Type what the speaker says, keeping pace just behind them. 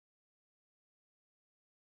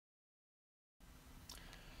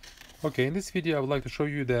Okay, in this video I would like to show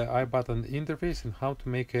you the iButton interface and how to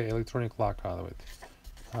make an electronic lock out of it.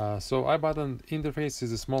 So iButton interface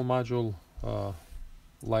is a small module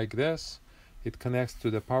like this. It connects to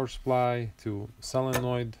the power supply, to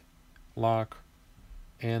solenoid lock,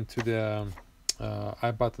 and to the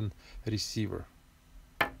iButton receiver,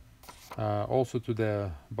 also to the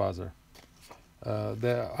buzzer.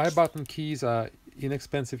 The iButton keys are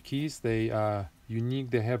inexpensive keys. They are unique.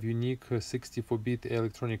 They have unique 64-bit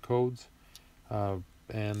electronic codes,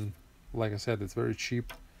 and like I said, it's very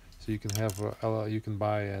cheap. So you can have you can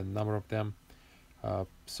buy a number of them.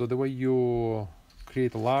 So the way you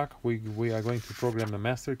create a lock, we are going to program a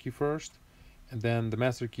master key first, and then the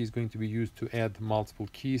master key is going to be used to add multiple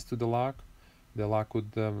keys to the lock. The lock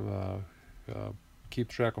would keep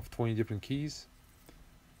track of 20 different keys,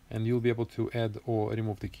 and you'll be able to add or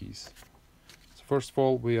remove the keys. So first of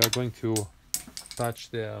all, we are going to touch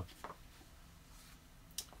the,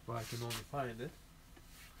 well, I can only find it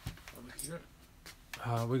over here.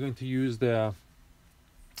 We're going to use the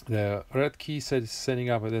red key, setting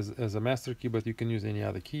up it as a master key, but you can use any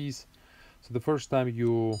other keys. So the first time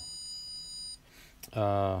you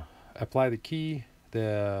apply the key,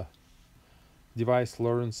 the device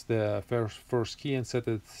learns the first key and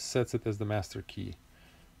sets it as the master key.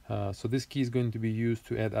 So this key is going to be used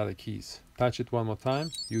to add other keys. Touch it one more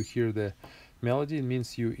time, you hear the melody. It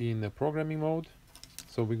means you're in the programming mode.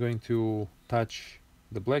 So we're going to touch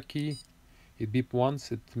the black key. It beep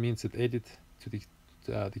once, it means it added to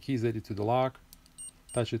the key is added to the lock.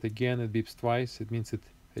 Touch it again, it beeps twice, it means it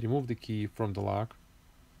removed the key from the lock.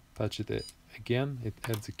 Touch it again, it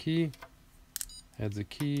adds a key,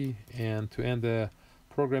 and to end the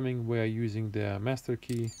programming we are using the master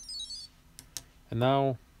key. And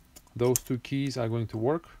now those two keys are going to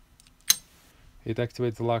work. It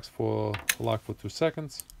activates the lock for 2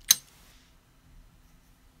 seconds,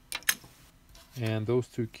 and those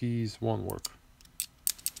two keys won't work.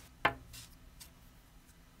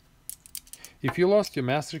 If you lost your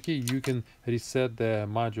master key, you can reset the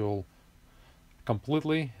module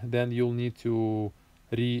completely. Then you'll need to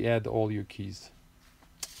re-add all your keys.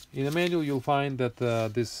 In the manual, you'll find that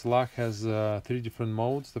this lock has 3 different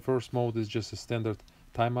modes. The first mode is just a standard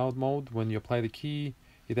timeout mode. When you apply the key,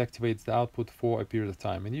 it activates the output for a period of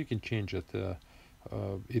time, and you can change it.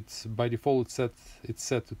 It's by default it's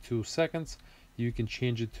set to 2 seconds. You can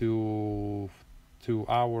change it to 2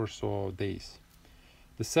 hours or days.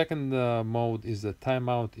 The second mode is the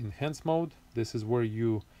timeout enhanced mode. This is where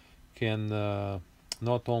you can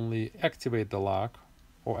not only activate the lock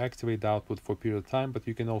or activate the output for a period of time, but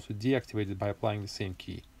you can also deactivate it by applying the same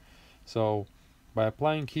key. So by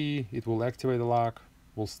applying key, it will activate the lock,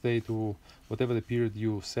 will stay to whatever the period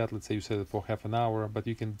you set. Let's say you set it for half an hour, but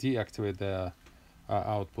you can deactivate the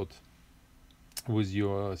output with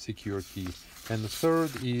your secure key. And the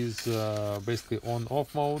third is basically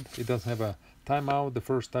on-off mode. It doesn't have a timeout. The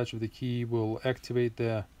first touch of the key will activate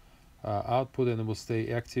the output, and it will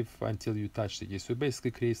stay active until you touch the key. So it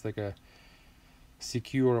basically creates like a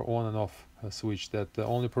secure on and off switch that the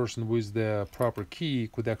only person with the proper key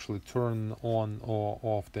could actually turn on or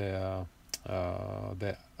off the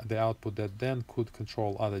output, that then could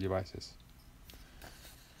control other devices.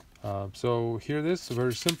 So here it is,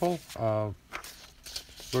 very simple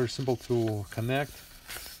to connect.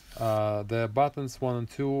 The buttons 1 and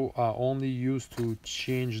 2 are only used to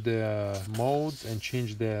change the modes and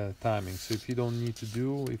change the timing. So if you don't need to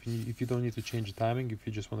if you don't need to change the timing, if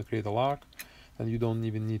you just want to create a lock, then you don't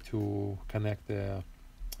even need to connect the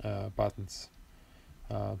buttons.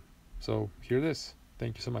 So here it is.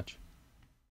 Thank you so much.